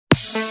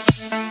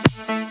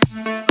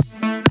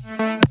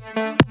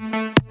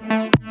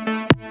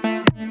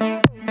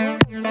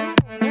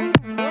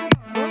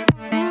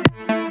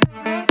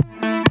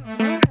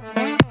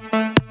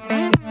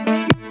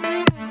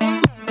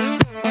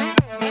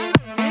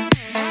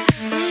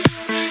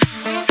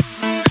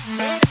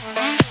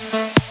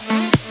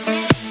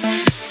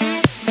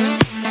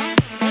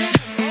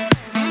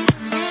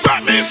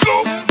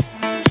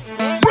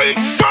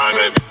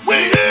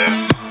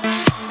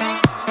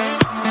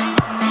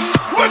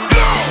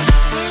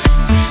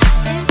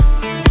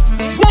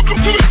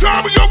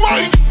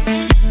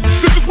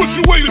what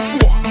you waiting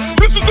for.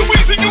 This is the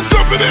reason you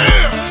jump in the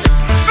air.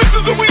 This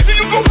is the reason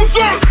you go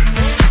berserk.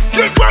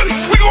 Get ready,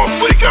 we gon'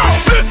 freak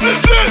out. This is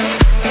it.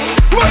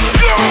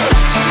 Let's go.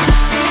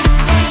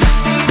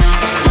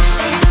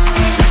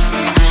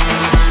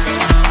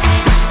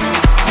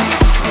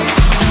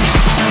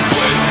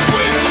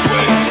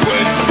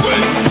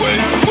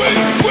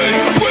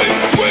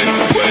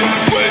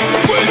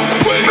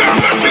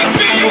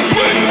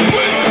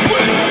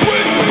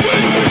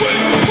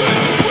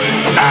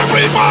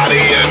 Everybody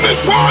in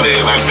this party,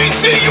 let me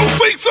see you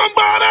freak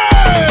somebody!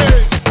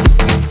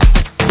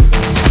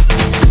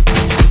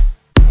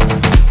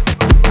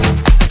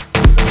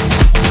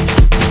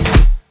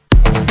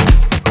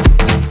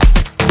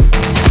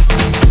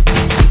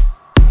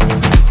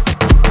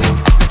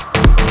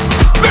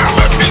 Now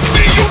let me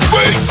see you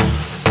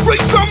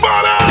freak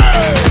somebody!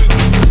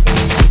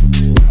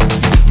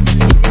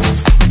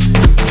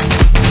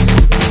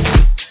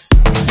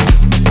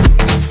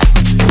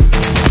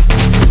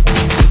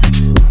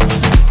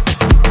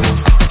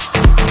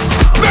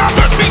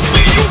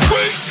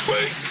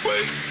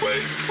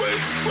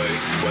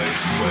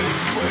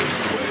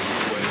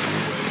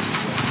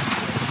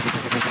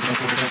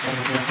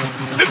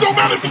 It don't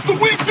matter if it's the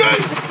weekday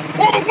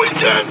or the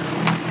weekend,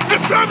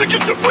 it's time to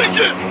get your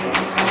freaking.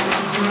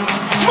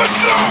 Let's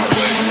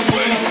go!